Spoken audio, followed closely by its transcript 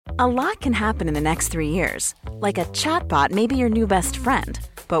A lot can happen in the next 3 years. Like a chatbot may be your new best friend.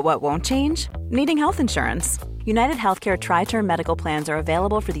 But what won't change? Needing health insurance. United Healthcare Tri-Term Medical Plans are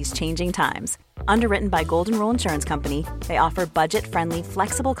available for these changing times. Underwritten by Golden Rule Insurance Company, they offer budget-friendly,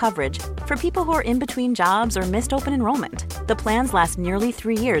 flexible coverage for people who are in between jobs or missed open enrollment. The plans last nearly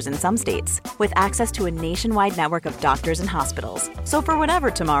 3 years in some states, with access to a nationwide network of doctors and hospitals. So for whatever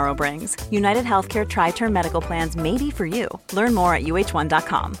tomorrow brings, United Healthcare Tri-Term Medical Plans may be for you. Learn more at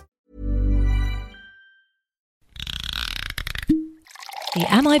uh1.com. The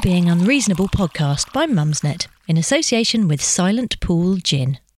Am I Being Unreasonable podcast by Mumsnet, in association with Silent Pool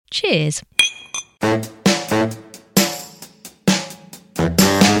Gin. Cheers.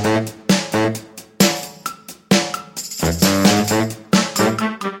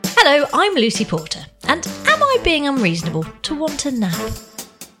 Hello, I'm Lucy Porter, and am I being unreasonable to want a nap?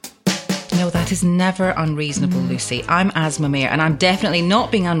 No, that is never unreasonable, Lucy. I'm Asma Mir, and I'm definitely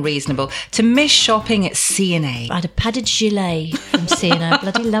not being unreasonable to miss shopping at C&A. I had a padded gilet from C&A.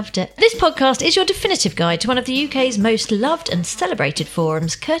 Bloody loved it. This podcast is your definitive guide to one of the UK's most loved and celebrated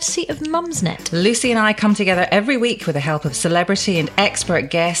forums, courtesy of Mumsnet. Lucy and I come together every week with the help of celebrity and expert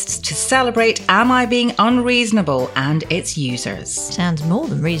guests to celebrate Am I Being Unreasonable and its users. Sounds more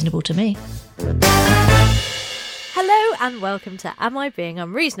than reasonable to me. Hello and welcome to Am I Being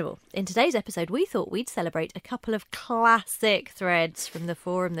Unreasonable? In today's episode, we thought we'd celebrate a couple of classic threads from the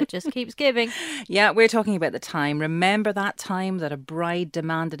forum that just keeps giving. Yeah, we're talking about the time. Remember that time that a bride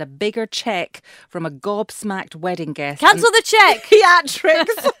demanded a bigger cheque from a gobsmacked wedding guest? Cancel the cheque!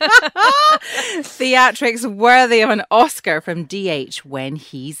 Theatrics! Theatrics worthy of an Oscar from DH when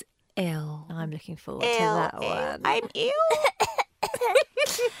he's ill. I'm looking forward to that one. I'm ill.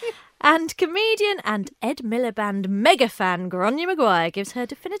 And comedian and Ed Miliband mega fan Grainne McGuire gives her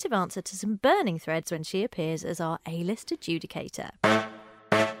definitive answer to some burning threads when she appears as our A-list adjudicator.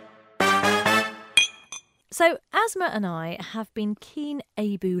 So, Asma and I have been keen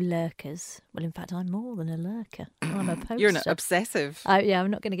Abu lurkers. Well, in fact, I'm more than a lurker. I'm a poster. You're not obsessive. Yeah,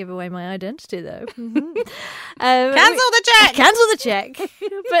 I'm not going to give away my identity, though. Cancel the cheque! Cancel the cheque!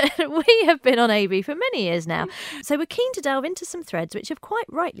 But we have been on AB for many years now. So we're keen to delve into some threads which have quite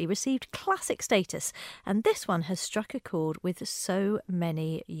rightly received classic status. And this one has struck a chord with so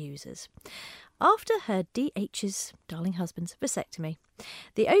many users. After her DH's darling husband's vasectomy,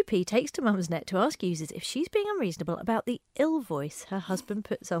 the OP takes to Mumsnet to ask users if she's being unreasonable about the ill voice her husband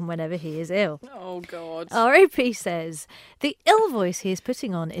puts on whenever he is ill. Oh, God. Our OP says, the ill voice he is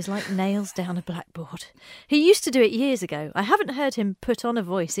putting on is like nails down a blackboard. He used to do it years ago. I haven't heard him put on a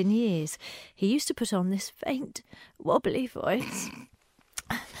voice in years. He used to put on this faint, wobbly voice.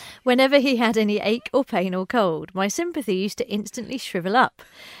 Whenever he had any ache or pain or cold, my sympathy used to instantly shrivel up.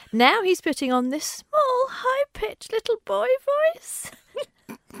 Now he's putting on this small, high-pitched little boy voice.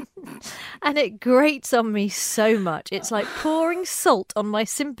 And it grates on me so much. It's like pouring salt on my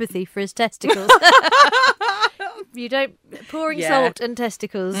sympathy for his testicles. You don't... Pouring salt and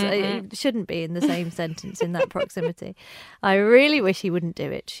testicles shouldn't be in the same sentence in that proximity. I really wish he wouldn't do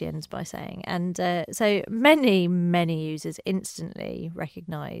it, she ends by saying. And so many, many users instantly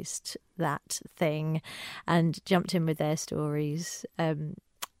recognised that thing and jumped in with their stories. I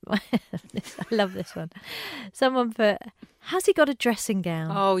love this one. Someone put, has he got a dressing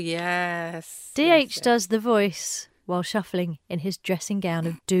gown? Oh, yes. DH does the voice while shuffling in his dressing gown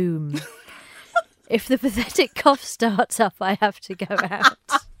of doom. If the pathetic cough starts up, I have to go out.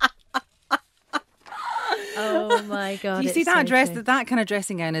 Oh, my God. You see, that that kind of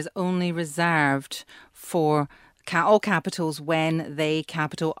dressing gown is only reserved for all capitals when they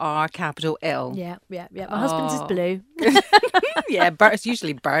capital R, capital L. Yeah. My husband's is blue. Yeah, it's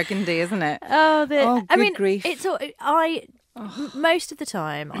usually burgundy, isn't it? Good grief. Most of the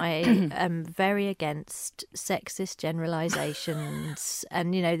time, I am very against sexist generalisations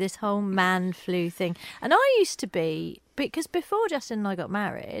and, this whole man flu thing. And I used to be, because before Justin and I got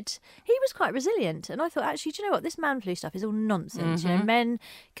married, he was quite resilient. And I thought, actually, do you know what? This man flu stuff is all nonsense. Mm-hmm. Men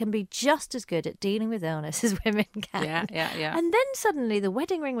can be just as good at dealing with illness as women can. Yeah. And then suddenly the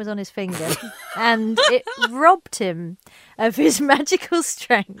wedding ring was on his finger and it robbed him of his magical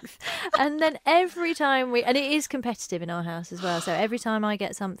strength. And then every time and it is competitive in our house as well. So every time I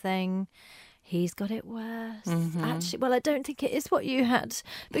get something, he's got it worse. Mm-hmm. Actually, well, I don't think it is what you had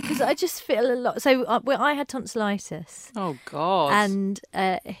because I just feel a lot. So I had tonsillitis. Oh, God. And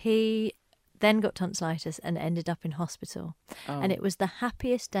he then got tonsillitis and ended up in hospital. Oh. And it was the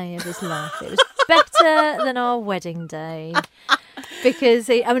happiest day of his life. It was better than our wedding day. Because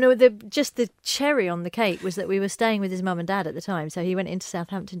just the cherry on the cake was that we were staying with his mum and dad at the time. So he went into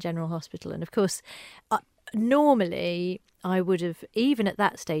Southampton General Hospital. And of course, normally I would have, even at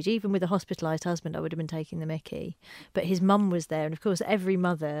that stage, even with a hospitalised husband, I would have been taking the mickey. But his mum was there. And of course, every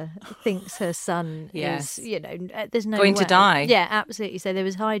mother thinks her son Yes. is, there's no Going to way. die. Yeah, absolutely. So there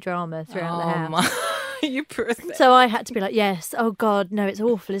was high drama throughout the house. My. You poor thing. So I had to be like, yes, oh God, no, it's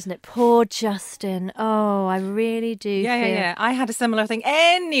awful, isn't it? Poor Justin. Oh, I really do Yeah. I had a similar thing.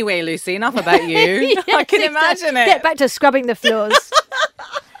 Anyway, Lucy, enough about you. I can imagine it. Get back to scrubbing the floors.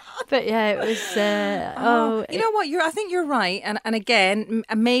 But yeah, it was. You know what? I think you're right. And again,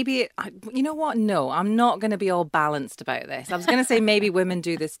 maybe you know what? No, I'm not going to be all balanced about this. I was going to say maybe women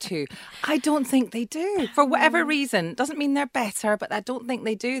do this too. I don't think they do for whatever reason. Doesn't mean they're better, but I don't think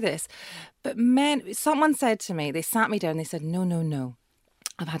they do this. But men, someone said to me, they sat me down. They said, no.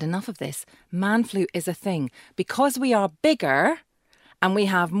 I've had enough of this. Man flu is a thing because we are bigger. And we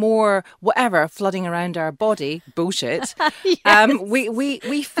have more whatever flooding around our body. Bullshit. Yes.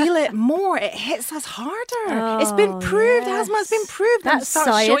 We feel it more. It hits us harder. It's been proved. Yes. Asthma has been proved. That's Start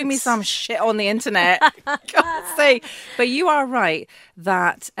science. showing me some shit on the internet. God's sake. But you are right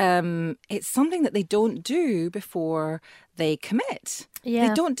that it's something that they don't do before they commit. Yeah.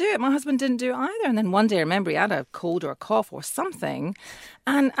 They don't do it. My husband didn't do it either. And then one day, I remember he had a cold or a cough or something.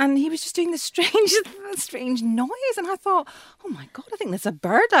 And he was just doing this strange noise. And I thought, oh my God, I think there's a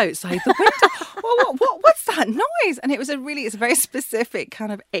bird outside the window. What's that noise? And it's a very specific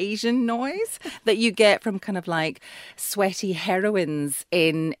kind of Asian noise that you get from kind of like sweaty heroines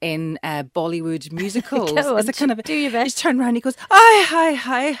in Bollywood musicals. Go on, It's a kind of, do your best. You just turn around and he goes,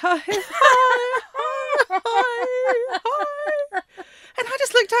 hi. And I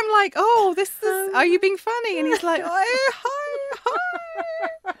just looked at him like, oh, this is, are you being funny? And he's like, hi.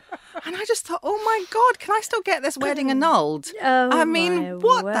 And I just thought, oh my God, can I still get this wedding annulled? Oh, I mean,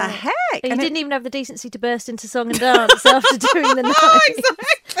 what the heck? He And didn't even have the decency to burst into song and dance after doing the noise.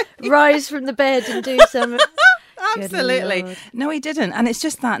 exactly. Rise from the bed and do some. Absolutely. Lord. No, he didn't. And it's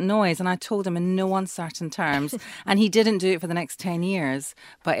just that noise. And I told him in no uncertain terms. And he didn't do it for the next 10 years.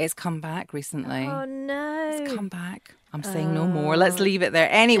 But it's come back recently. Oh, no. It's come back. I'm saying no more. Let's leave it there.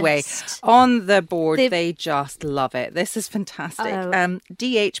 Anyway, Just- on the board, they just love it. This is fantastic. Oh.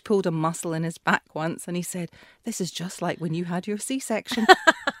 DH pulled a muscle in his back once and he said, this is just like when you had your C-section.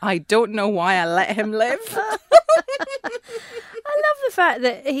 I don't know why I let him live. I love the fact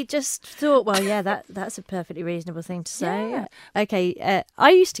that he just thought, well, yeah, that's a perfectly reasonable thing to say. Yeah. Okay, I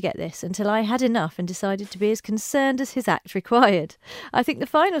used to get this until I had enough and decided to be as concerned as his act required. I think the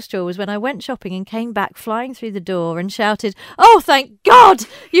final straw was when I went shopping and came back flying through the door and shouted, "Oh, thank God,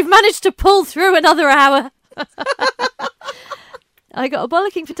 you've managed to pull through another hour." I got a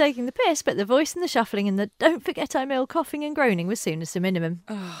bollocking for taking the piss, but the voice and the shuffling and the "don't forget I'm ill" coughing and groaning was soon as the minimum.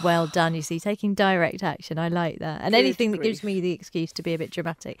 Well done, you see, taking direct action. I like that. And anything that gives me the excuse to be a bit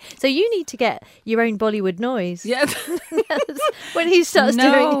dramatic. So you need to get your own Bollywood noise. Yeah. When he starts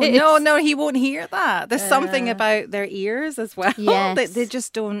doing his. No, he won't hear that. There's something about their ears as well. Yes. They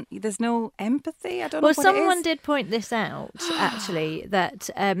just don't, there's no empathy. I don't know Well, what someone it is. did point this out, actually, that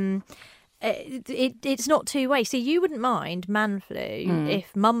it's not two-way. See, you wouldn't mind man flu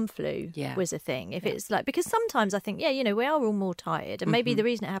if mum flu was a thing. If it's like, because sometimes I think, we are all more tired. And maybe the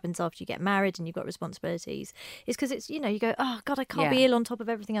reason it happens after you get married and you've got responsibilities is because it's, you go, oh, God, I can't be ill on top of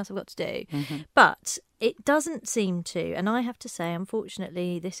everything else I've got to do. But it doesn't seem to, and I have to say,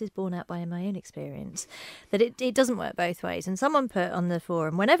 unfortunately, this is borne out by my own experience, that it doesn't work both ways. And someone put on the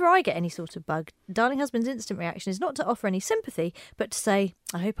forum, whenever I get any sort of bug, darling husband's instant reaction is not to offer any sympathy, but to say,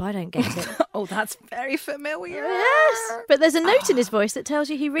 I hope I don't get it. Oh, that's very familiar. Yes, but there's a note in his voice that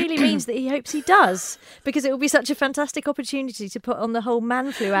tells you he really means that he hopes he does, because it will be such a fantastic opportunity to put on the whole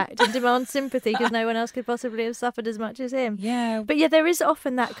man flu act and demand sympathy because no one else could possibly have suffered as much as him. Yeah. But there is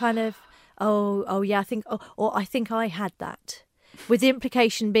often that kind of, I think I had that. With the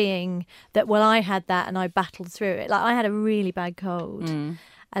implication being that, well, I had that and I battled through it. Like, I had a really bad cold.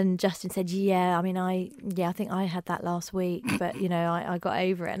 And Justin said, I think I had that last week, but, I got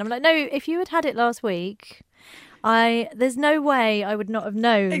over it. And I'm like, no, if you had it last week, there's no way I would not have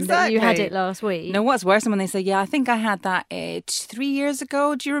known that you had it last week. No, what's worse than when they say, I think I had that 3 years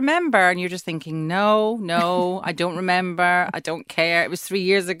ago. Do you remember? And you're just thinking, no, I don't remember. I don't care. It was 3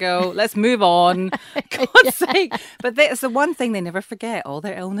 years ago. Let's move on. God's sake. But it's the one thing they never forget, all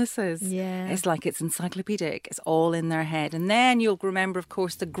their illnesses. Yeah. It's like it's encyclopedic. It's all in their head. And then you'll remember, of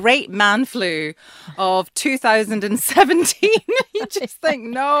course, the great man flu of 2017. You just think,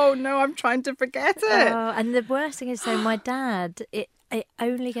 no, I'm trying to forget it. Oh, and the worst thing is, so my dad, it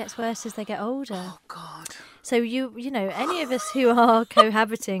only gets worse as they get older. Oh, God. So you know, any of us who are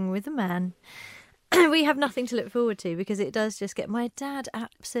cohabiting with a man, we have nothing to look forward to because it does just get... My dad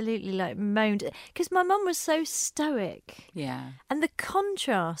absolutely moaned because my mum was so stoic. Yeah. And the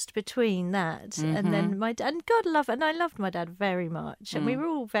contrast between that and then my dad... And God love... And I loved my dad very much. And we were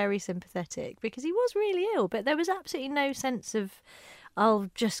all very sympathetic because he was really ill. But there was absolutely no sense of... I'll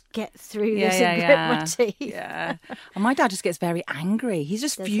just get through this and grit my teeth. Yeah. And my dad just gets very angry. He's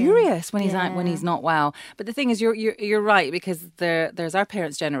just furious when he's not well. But the thing is, you're right, because there's our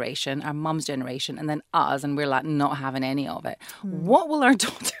parents' generation, our mum's generation, and then us, and we're like not having any of it. What will our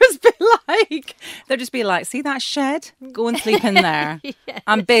daughters be like? They'll just be like, see that shed? Go and sleep in there. Yes.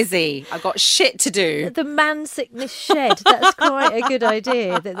 I'm busy. I've got shit to do. The man sickness shed. That's quite a good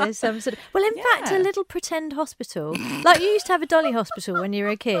idea. That there's some sort of... Well, in fact, a little pretend hospital. Like you used to have a dolly hospital when you were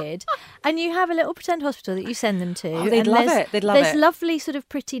a kid, and you have a little pretend hospital that you send them to. Oh, they'd love it. There's lovely sort of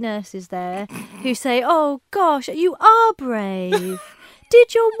pretty nurses there who say, "Oh gosh, you are brave.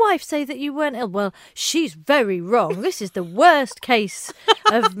 Did your wife say that you weren't ill?" Well, she's very wrong. This is the worst case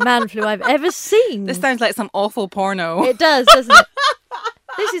of man flu I've ever seen. This sounds like some awful porno. It does, doesn't it?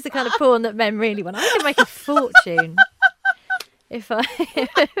 This is the kind of porn that men really want. I could make a fortune. If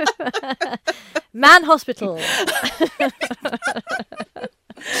I... Man hospital.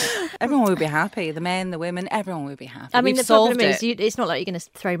 Everyone would be happy. The men, the women, everyone would be happy. I mean, We've the problem solved is, it's not like you're going to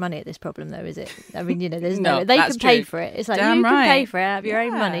throw money at this problem, though, is it? I mean, there's No, they that's can pay true. for it. It's like Damn you can pay right. for it out of your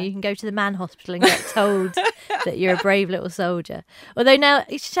own Yeah. money. You can go to the man hospital and get told that you're a brave little soldier. Although now,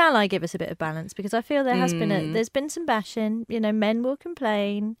 shall I give us a bit of balance? Because I feel there's been some bashing. Men will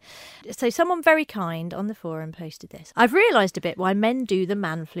complain. So someone very kind on the forum posted this. I've realised a bit why men do the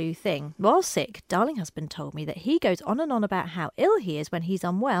man flu thing. While sick, darling husband told me that he goes on and on about how ill he is when he's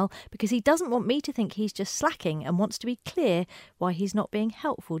unwell because he doesn't want me to think he's just slacking and wants to be clear why he's not being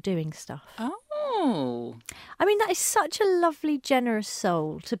helpful doing stuff. Oh. I mean, that is such a lovely, generous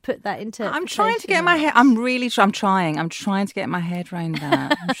soul to put that into. I'm trying to get my head. I'm really I'm trying. I'm trying to get my head around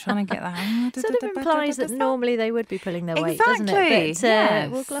that. I'm trying to get that. Sort of implies that normally they would be pulling their weight, doesn't it? But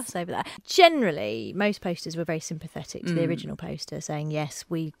Yes. we'll gloss over that. Generally, most posters were very sympathetic to the original poster, saying, yes,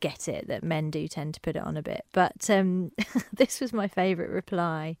 we get it, that men do tend to put it on a bit. But this was my favourite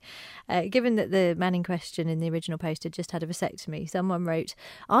reply. Given that the man in question in the original poster just had a vasectomy, someone wrote,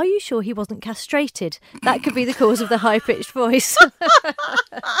 "Are you sure he wasn't castrated? That could be the cause of the high-pitched voice."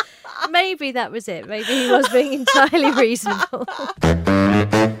 Maybe that was it. Maybe he was being entirely reasonable.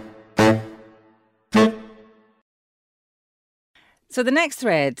 So the next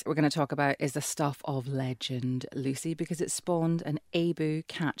thread we're going to talk about is the stuff of legend, Lucy, because it spawned an ABU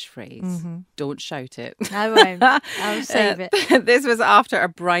catchphrase. Mm-hmm. Don't shout it. I won't. I'll save it. This was after a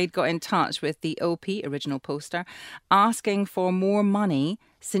bride got in touch with the OP, original poster, asking for more money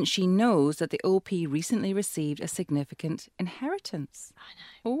since she knows that the OP recently received a significant inheritance. I know.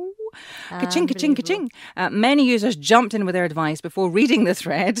 Oh, ka-ching, ka-ching, ka-ching. Many users jumped in with their advice before reading the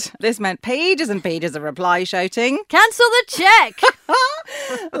thread. This meant pages and pages of reply shouting, "Cancel the cheque!"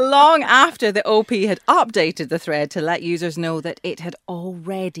 long after the OP had updated the thread to let users know that it had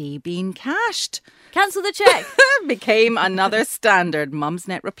already been cashed. "Cancel the cheque!" Became another standard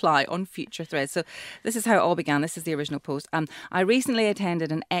Mumsnet reply on future threads. So this is how it all began. This is the original post. I recently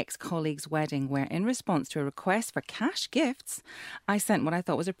attended an ex-colleague's wedding where, in response to a request for cash gifts, I sent what I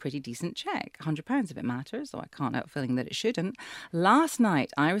thought was a pretty decent cheque, £100 if it matters, though I can't help feeling that it shouldn't. Last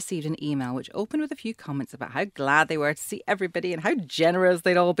night, I received an email which opened with a few comments about how glad they were to see everybody and how generous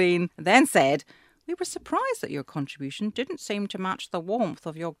they'd all been. Then said, "We were surprised that your contribution didn't seem to match the warmth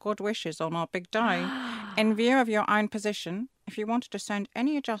of your good wishes on our big day. In view of your own position, if you wanted to send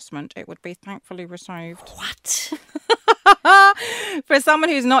any adjustment, it would be thankfully received." What? For someone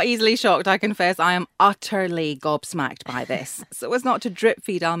who's not easily shocked, I confess I am utterly gobsmacked by this. So as not to drip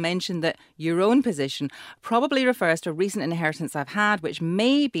feed, I'll mention that your own position probably refers to a recent inheritance I've had, which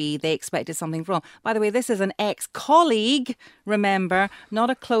maybe they expected something from. By the way, this is an ex-colleague, remember, not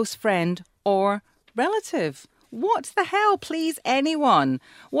a close friend or relative. What the hell, please, anyone?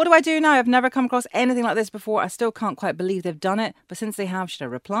 What do I do now? I've never come across anything like this before. I still can't quite believe they've done it. But since they have, should I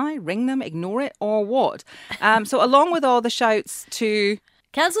reply, ring them, ignore it, or what? So along with all the shouts to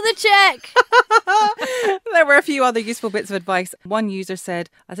 "Cancel the cheque!" there were a few other useful bits of advice. One user said,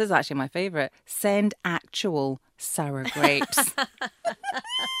 this is actually my favourite, send actual sour grapes.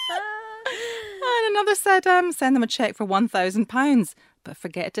 And another said, send them a cheque for £1,000. but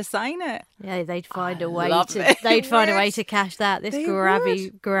forget to sign it. Yeah, they'd find a way love to. it. They'd find a way to cash that. This They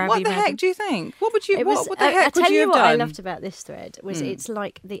grabby. What the madam. heck do you think? What would you? It was, what the heck I would tell you you have what I done? loved about this thread was it's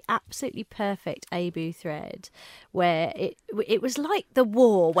like the absolutely perfect Abu thread where it was like the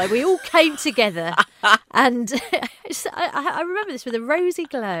war where we all came together and I remember this with a rosy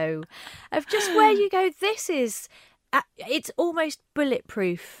glow of just where you go, this is... It's almost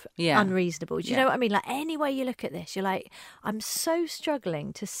bulletproof unreasonable. Do you know what I mean? Like, any way you look at this, you're like, I'm so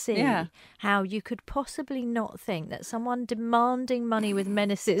struggling to see how you could possibly not think that someone demanding money with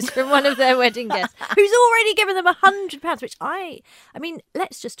menaces from one of their wedding guests, who's already given them £100, which I mean,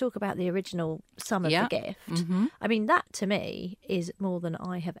 let's just talk about the original sum of the gift. Mm-hmm. I mean, that to me is more than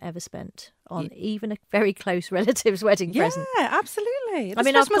I have ever spent on even a very close relative's wedding present. Yeah, absolutely. I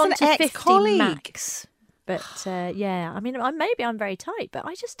mean, I've gone to 50 ex-colleague. max. But I mean, maybe I'm very tight, but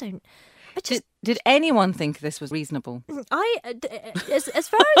I just don't. Did anyone think this was reasonable? As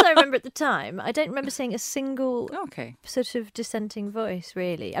far as I remember at the time, I don't remember seeing a single sort of dissenting voice.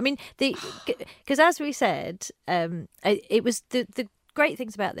 Really, I mean, because as we said, it was the great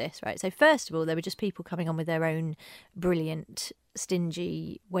things about this, right? So first of all, there were just people coming on with their own brilliant,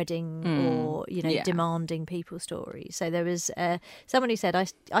 stingy wedding or demanding people stories. So there was someone who said,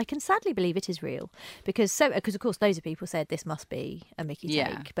 I can sadly believe it is real because of course loads of people said this must be a Mickey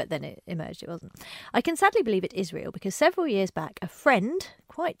take, but then it emerged it wasn't. I can sadly believe it is real because several years back a friend,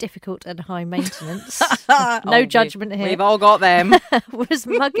 quite difficult and high maintenance, no judgment here, we've all got them, was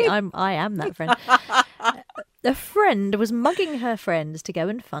mugging. I am that friend. A friend was mugging her friends to go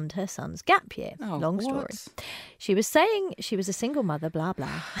and fund her son's gap year. Long story. She was saying she was a single mother, blah,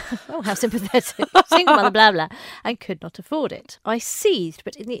 blah. Oh, how sympathetic. Single mother, blah, blah, and could not afford it. I seethed,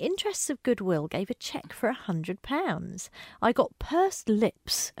 but in the interests of goodwill, gave a cheque for £100. I got pursed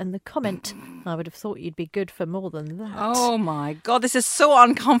lips and the comment, I would have thought you'd be good for more than that. Oh, my God, this is so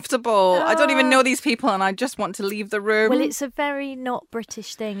uncomfortable. I don't even know these people and I just want to leave the room. Well, it's a very not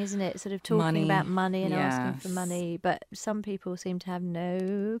British thing, isn't it? Sort of talking about money and asking for money, but some people seem to have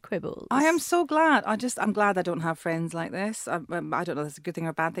no quibbles. I am so glad. I'm glad I don't have friends like this. I don't know if that's a good thing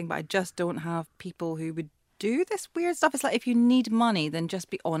or a bad thing, but I just don't have people who would do this weird stuff. It's like, if you need money, then just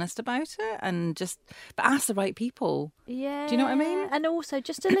be honest about it and but ask the right people. Yeah. Do you know what I mean? And also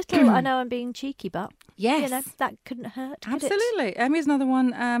just a little, I know I'm being cheeky, but yes, that couldn't hurt. Absolutely. Here's another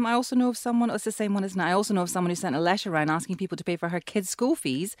one. I also know of someone, it's the same one, isn't it? I also know of someone who sent a letter around asking people to pay for her kids' school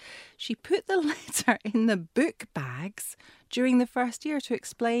fees. She put the letter in the book bags during the first year to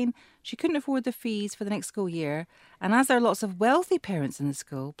explain she couldn't afford the fees for the next school year. And as there are lots of wealthy parents in the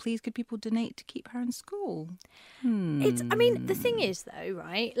school, please could people donate to keep her in school? I mean, the thing is, though,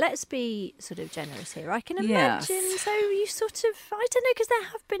 right, let's be sort of generous here. I can imagine, so you sort of, I don't know, because there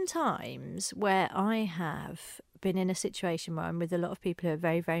have been times where I have been in a situation where I'm with a lot of people who are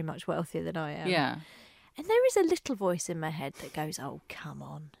very, very much wealthier than I am. Yeah. And there is a little voice in my head that goes, oh, come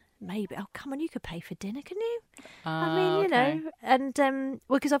on. Maybe, come on, you could pay for dinner, can you? I mean, you know, and,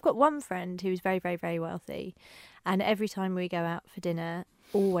 well, because I've got one friend who's very, very, very wealthy, and every time we go out for dinner,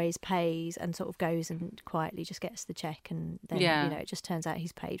 always pays and sort of goes and quietly just gets the cheque, and then, it just turns out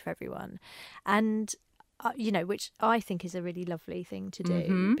he's paid for everyone. And, which I think is a really lovely thing to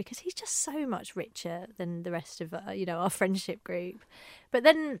do because he's just so much richer than the rest of, our friendship group. But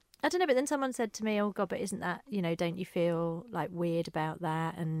then, I don't know, but then someone said to me, oh God, but isn't that, don't you feel like weird about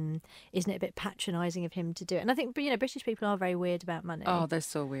that? And isn't it a bit patronising of him to do it? And I think, British people are very weird about money. Oh, they're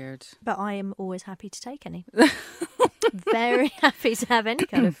so weird. But I am always happy to take any. Very happy to have any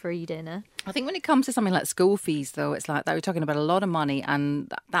kind of free dinner. I think when it comes to something like school fees, though, it's like that we're talking about a lot of money, and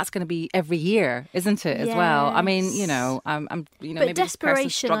that's going to be every year, isn't it? As well. I mean, I'm but maybe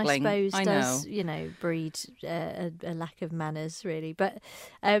desperation, I suppose, I does breed a lack of manners, really. But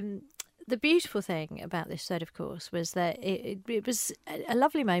the beautiful thing about this thread, of course, was that it was a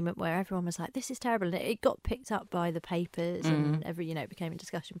lovely moment where everyone was like, this is terrible. And it got picked up by the papers and it became a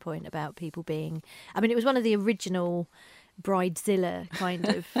discussion point about people being... I mean, it was one of the original Bridezilla kind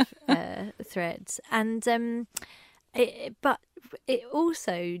of threads. And but it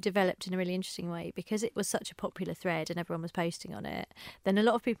also developed in a really interesting way because it was such a popular thread and everyone was posting on it. Then a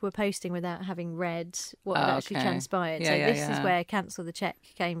lot of people were posting without having read what had actually transpired. So this is where cancel the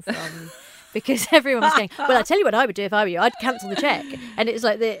cheque came from because everyone was going, well, I tell you what I would do if I were you, I'd cancel the cheque. And it's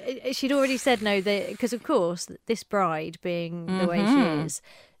like she'd already said no, because of course this bride being the way she is,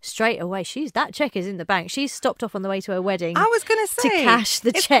 straight away, that cheque is in the bank. She's stopped off on the way to her wedding. I was going to say, to cash the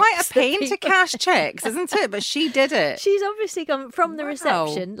it's checks. Quite a pain to cash cheques, isn't it? But she did it. She's obviously gone from the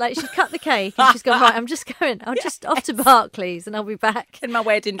reception, like she's cut the cake and she's gone, right, I'm just off to Barclays and I'll be back. In my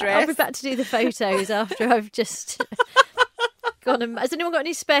wedding dress. I'll be back to do the photos after I've just... Go on, has anyone got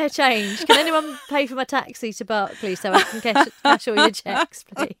any spare change? Can anyone pay for my taxi to Barclays so I can cash all your checks,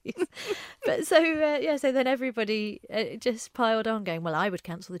 please? But so then everybody just piled on going, well, I would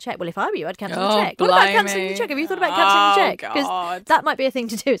cancel the cheque. Well, if I were you, I'd cancel the cheque. What about cancelling the cheque? Have you thought about cancelling the cheque? Because that might be a thing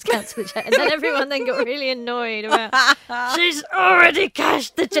to do, is cancel the cheque. And then everyone then got really annoyed about, she's already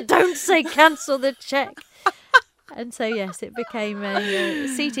cashed the cheque. Don't say cancel the cheque. And so, yes, it became a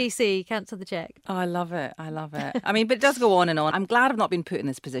CTC, cancel the cheque. Oh, I love it. I mean, but it does go on and on. I'm glad I've not been put in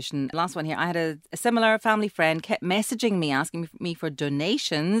this position. Last one here, I had a similar family friend kept messaging me, asking me for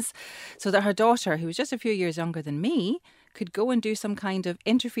donations so that her daughter, who was just a few years younger than me, could go and do some kind of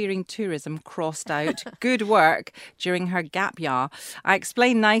interfering tourism crossed out good work during her gap year. I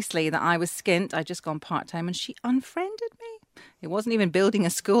explained nicely that I was skint, I'd just gone part-time, and she unfriended me. It wasn't even building a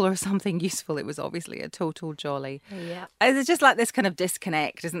school or something useful. It was obviously a total jolly. Yeah. There's just like this kind of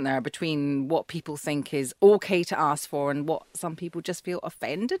disconnect, isn't there, between what people think is okay to ask for and what some people just feel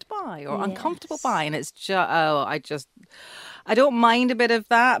offended by or uncomfortable by. And it's just, I don't mind a bit of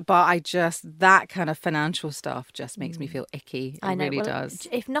that, but that kind of financial stuff just makes me feel icky. It really does.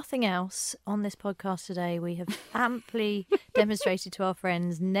 If nothing else, on this podcast today, we have amply demonstrated to our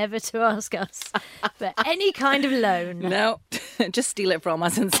friends never to ask us for any kind of loan. No, just steal it from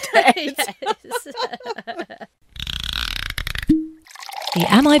us instead. The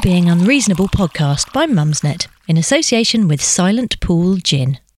Am I Being Unreasonable podcast by Mumsnet in association with Silent Pool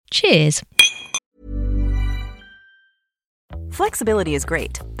Gin. Cheers. Flexibility is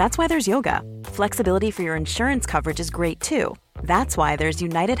great. That's why there's yoga. Flexibility for your insurance coverage is great too. That's why there's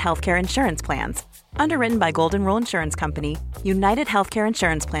United Healthcare Insurance Plans. Underwritten by Golden Rule Insurance Company, United Healthcare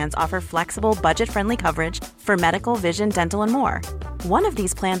Insurance Plans offer flexible, budget-friendly coverage for medical, vision, dental, and more. One of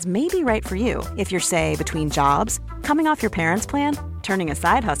these plans may be right for you if you're, say, between jobs, coming off your parents' plan, turning a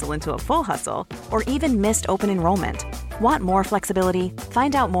side hustle into a full hustle, or even missed open enrollment. Want more flexibility?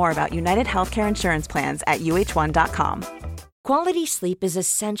 Find out more about United Healthcare Insurance Plans at uh1.com. Quality sleep is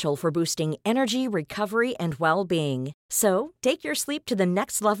essential for boosting energy, recovery, and well-being. So, take your sleep to the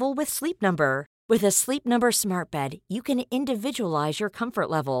next level with Sleep Number. With a Sleep Number smart bed, you can individualize your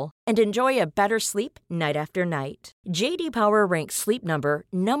comfort level and enjoy a better sleep night after night. J.D. Power ranks Sleep Number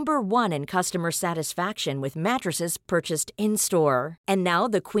 #1 in customer satisfaction with mattresses purchased in-store. And now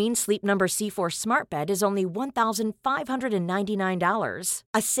the Queen Sleep Number C4 smart bed is only $1,599,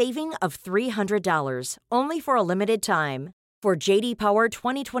 a saving of $300, only for a limited time. For J.D. Power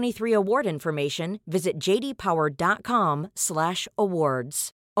 2023 award information, visit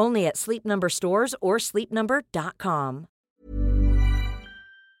jdpower.com/awards. Only at Sleep Number stores or sleepnumber.com.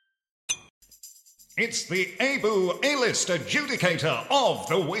 It's the ABU A-List Adjudicator of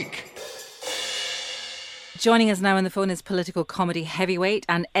the Week. Joining us now on the phone is political comedy heavyweight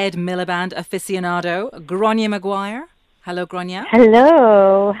and Ed Miliband aficionado, Grainne McGuire. Hello, Grainne.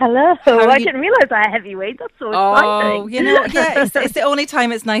 Hello. I didn't realise I had heavyweight. That's so exciting. Oh, it's the only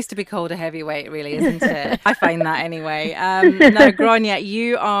time it's nice to be called a heavyweight, really, isn't it? I find that anyway. Now, Grainne,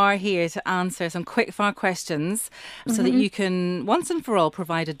 you are here to answer some quick-fire questions so that you can, once and for all,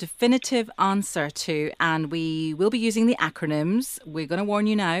 provide a definitive answer to, and we will be using the acronyms. We're going to warn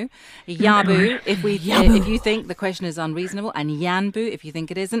you now. YABU, if you think the question is unreasonable, and YANBU, if you think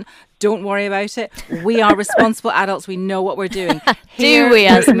it isn't. Don't worry about it. We are responsible adults. We know what we're doing. Do we,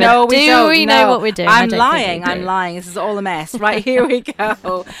 Asma? No, we don't. We know what we're doing? I'm lying. This is all a mess. Right, here we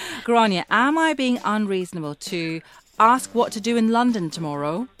go. Grainne, am I being unreasonable to ask what to do in London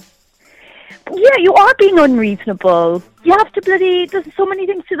tomorrow? Yeah, you are being unreasonable. You have to there's so many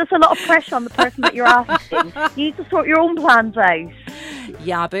things to, there's a lot of pressure on the person that you're asking. You need to sort your own plans out.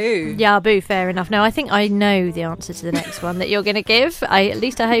 Yaboo, fair enough. No, I think I know the answer to the next one that you're going to give. At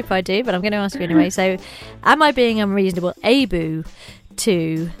least I hope I do, but I'm going to ask you anyway. So, am I being unreasonable, Abu,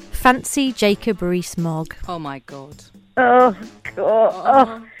 to fancy Jacob Rees-Mogg? Oh my God. Oh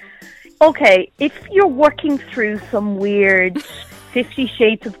God. Okay, if you're working through some weird 50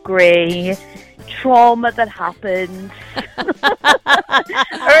 Shades of Grey trauma that happened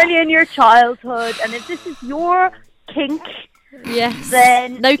early in your childhood, and if this is your kink, yes,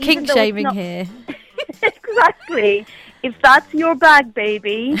 then no kink shaming here. Exactly. If that's your bag,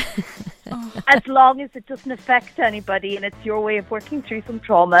 baby, as long as it doesn't affect anybody and it's your way of working through some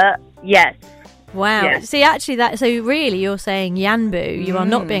trauma, yes. Wow. Yes. See, actually, so really you're saying Yanbu, you are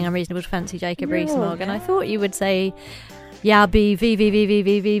not being unreasonable to fancy Jacob Rees-Mogg, and I thought you would say yabby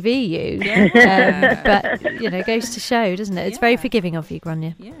VVVVVVU. But, goes to show, doesn't it? It's very forgiving of you,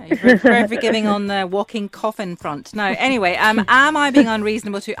 Grainne. Yeah, you're very forgiving on the walking coffin front. Now, anyway, am I being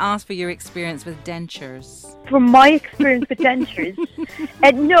unreasonable to ask for your experience with dentures? From my experience with dentures,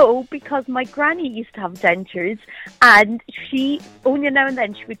 no, because my granny used to have dentures, and she, only now and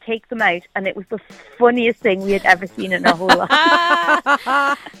then, she would take them out, and it was the funniest thing we had ever seen in our whole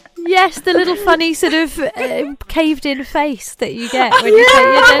life. Yes, the little funny sort of caved-in face that you get when you take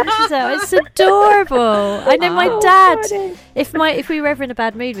your dentures out. It's adorable. I know my dad. Funny. If we were ever in a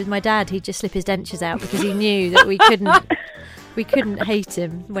bad mood with my dad, he'd just slip his dentures out because he knew that we couldn't hate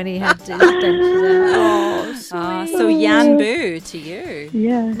him when he had his dentures out. Oh, so Yan Boo to you.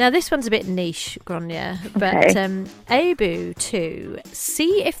 Yeah. Now this one's a bit niche, Grainne, but Abu to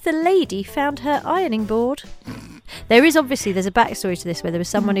see if the lady found her ironing board. There's a backstory to this where there was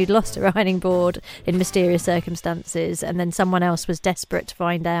someone who'd lost her ironing board in mysterious circumstances, and then someone else was desperate to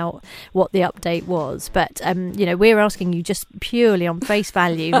find out what the update was. But we're asking you just purely on face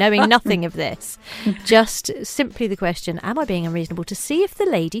value, knowing nothing of this, just simply the question: am I being unreasonable to see if the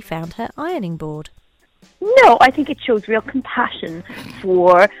lady found her ironing board? No, I think it shows real compassion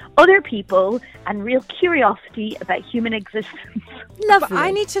for other people and real curiosity about human existence. Lovely. But I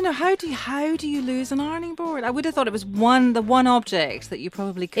need to know, how do you lose an ironing board? I would have thought it was the one object that you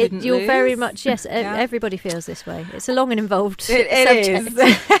probably couldn't lose. You're very much, yes, everybody feels this way. It's a long and involved subject. It is.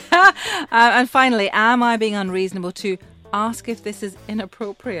 And finally, am I being unreasonable to ask if this is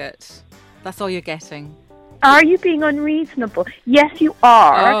inappropriate? That's all you're getting. Are you being unreasonable? Yes, you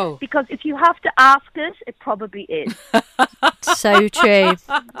are. Oh. Because if you have to ask it, it probably is. So true.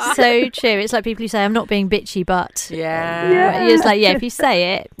 So true. It's like people who say, I'm not being bitchy, but... Yeah. It's like, if you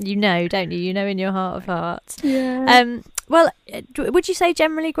say it, you know, don't you? You know in your heart of hearts. Yeah. Well, would you say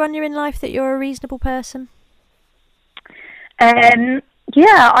generally, Grainne, in life that you're a reasonable person? Yeah,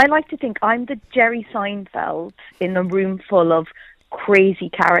 I like to think I'm the Jerry Seinfeld in a room full of crazy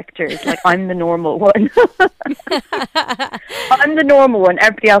characters. Like, I'm the normal one. I'm the normal one.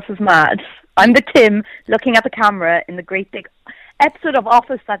 Everybody else is mad. I'm the Tim looking at the camera in the great big episode of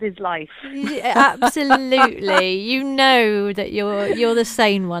Office that is life. Absolutely. You know that you're the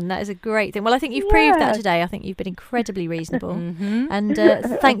sane one. That is a great thing. Well, I think you've proved that today. I think you've been incredibly reasonable. And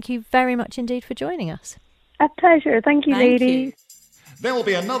thank you very much indeed for joining us. A pleasure. Thank you, ladies. There will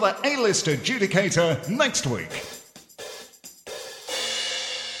be another A-list adjudicator next week.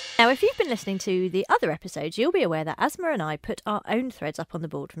 Now, if you've been listening to the other episodes, you'll be aware that Asma and I put our own threads up on the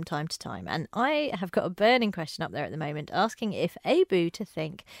board from time to time. And I have got a burning question up there at the moment asking if Abu to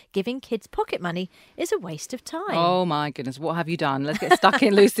think giving kids pocket money is a waste of time. Oh, my goodness. What have you done? Let's get stuck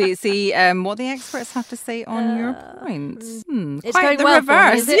in, Lucy. See what the experts have to say on your points. It's quite going the well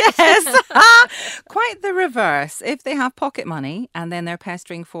reverse. for me, is it? Yes. Quite the reverse. If they have pocket money and then they're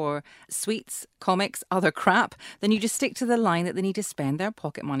pestering for sweets, comics, other crap, then you just stick to the line that they need to spend their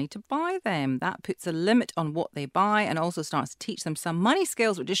pocket money to buy them. That puts a limit on what they buy and also starts to teach them some money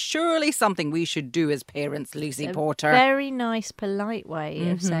skills, which is surely something we should do as parents, Lucy Porter. Very nice, polite way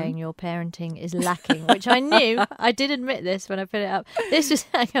of saying your parenting is lacking, which I knew. I did admit this when I put it up. This was,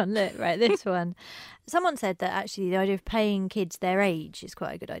 hang on, look, right, this one. Someone said that actually the idea of paying kids their age is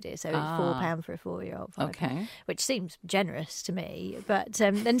quite a good idea. So it's £4 for a 4-year-old. Okay. Which seems generous to me. But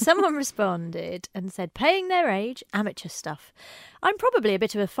then someone responded and said, paying their age, amateur stuff. I'm probably a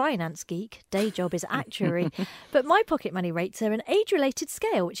bit of a finance geek. Day job is actuary. But my pocket money rates are an age-related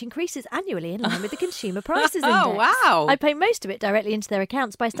scale, which increases annually in line with the Consumer Prices Index. Oh, wow. I pay most of it directly into their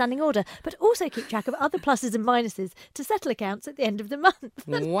accounts by standing order, but also keep track of other pluses and minuses to settle accounts at the end of the month.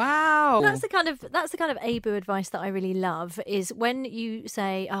 Wow. That's the kind of Abu advice that I really love, is when you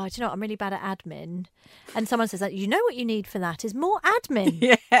say, oh, do you know what, I'm really bad at admin, and someone says that, you know what you need for that is more admin.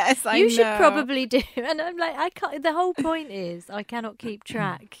 Yes, I know. You should probably do. And I'm like, I can't. The whole point is I cannot keep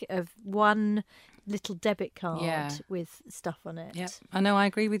track of one little debit card with stuff on it. Yep. I know, I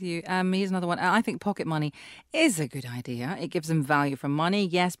agree with you. Here's another one. I think pocket money is a good idea. It gives them value for money.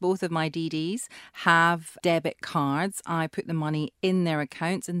 Yes, both of my DDs have debit cards. I put the money in their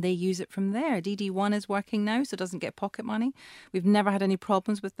accounts and they use it from there. DD1 is working now, so doesn't get pocket money. We've never had any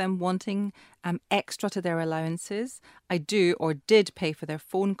problems with them wanting extra to their allowances. I do or did pay for their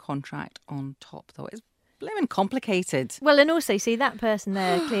phone contract on top, though. It's blimmin' complicated. Well, and also, see, that person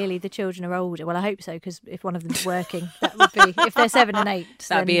there, clearly the children are older. Well, I hope so, because if one of them's working, that would be, if they're 7 and 8,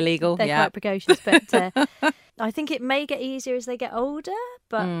 that'd be illegal. They're quite precocious. But I think it may get easier as they get older.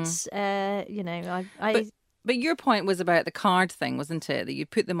 But, you know, But your point was about the card thing, wasn't it? That you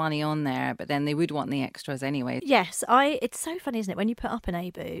put the money on there, but then they would want the extras anyway. Yes, it's so funny, isn't it? When you put up an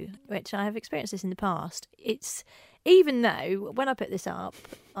ABU, which I have experienced this in the past, even though when I put this up,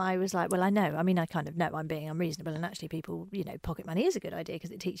 I was like, well, I know. I mean, I kind of know I'm being unreasonable, and actually people, pocket money is a good idea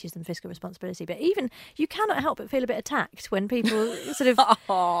because it teaches them fiscal responsibility. But even you cannot help but feel a bit attacked when people sort of,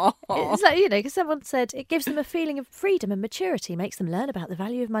 it's like, because someone said it gives them a feeling of freedom and maturity, makes them learn about the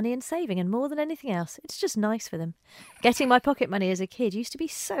value of money and saving, and more than anything else, it's just nice for them. Getting my pocket money as a kid used to be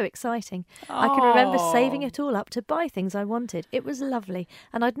so exciting. I can remember saving it all up to buy things I wanted. It was lovely,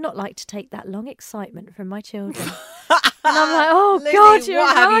 and I'd not like to take that long excitement from my children. And I'm like, oh, Lizzie, God, you're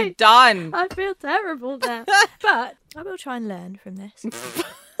what right. have you done? I feel terrible now. But I will try and learn from this.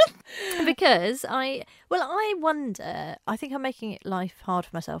 Because I wonder, I think I'm making life hard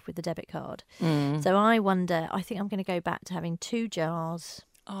for myself with the debit card. So I wonder, I think I'm going to go back to having 2 jars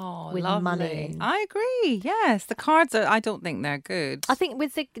with lovely. money in. I agree. Yes, the cards I don't think they're good. I think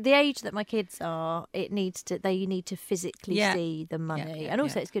with the age that my kids are, they need to physically see the money, and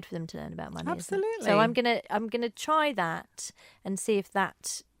also it's good for them to learn about money. Absolutely. So I'm gonna try that and see if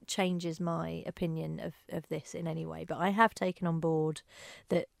that changes my opinion of this in any way. But I have taken on board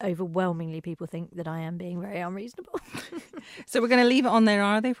that overwhelmingly people think that I am being very unreasonable. So we're going to leave it on there,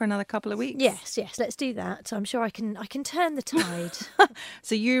 are they, for another couple of weeks? Yes, let's do that. I'm sure I can turn the tide.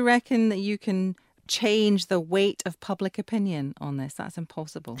 So you reckon that you can change the weight of public opinion on this? That's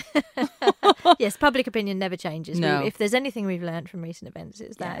impossible. Yes, public opinion never changes. No. If there's anything we've learned from recent events,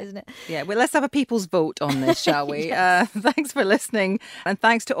 it's that, isn't it? Yeah, well, let's have a people's vote on this, shall we? Yes. Thanks for listening. And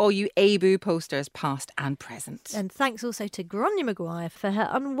thanks to all you ABU posters, past and present. And thanks also to Grainne McGuire for her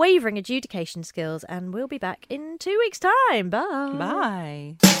unwavering adjudication skills. And we'll be back in 2 weeks' time. Bye.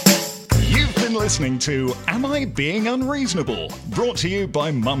 Bye. You've been listening to Am I Being Unreasonable? Brought to you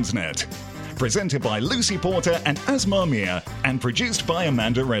by Mumsnet. Presented by Lucy Porter and Asma Mia, and produced by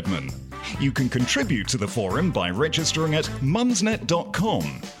Amanda Redman. You can contribute to the forum by registering at mumsnet.com.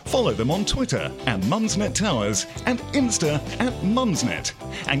 Follow them on Twitter at Mumsnet Towers and Insta at Mumsnet.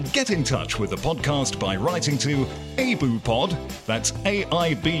 And get in touch with the podcast by writing to abupod, that's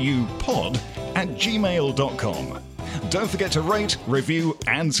AIBU pod, at gmail.com. Don't forget to rate, review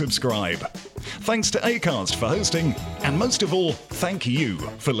and subscribe. Thanks to Acast for hosting, and most of all, thank you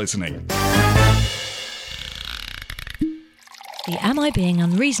for listening. The Am I Being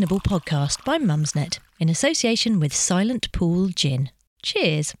Unreasonable podcast by Mumsnet, in association with Silent Pool Gin.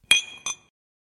 Cheers.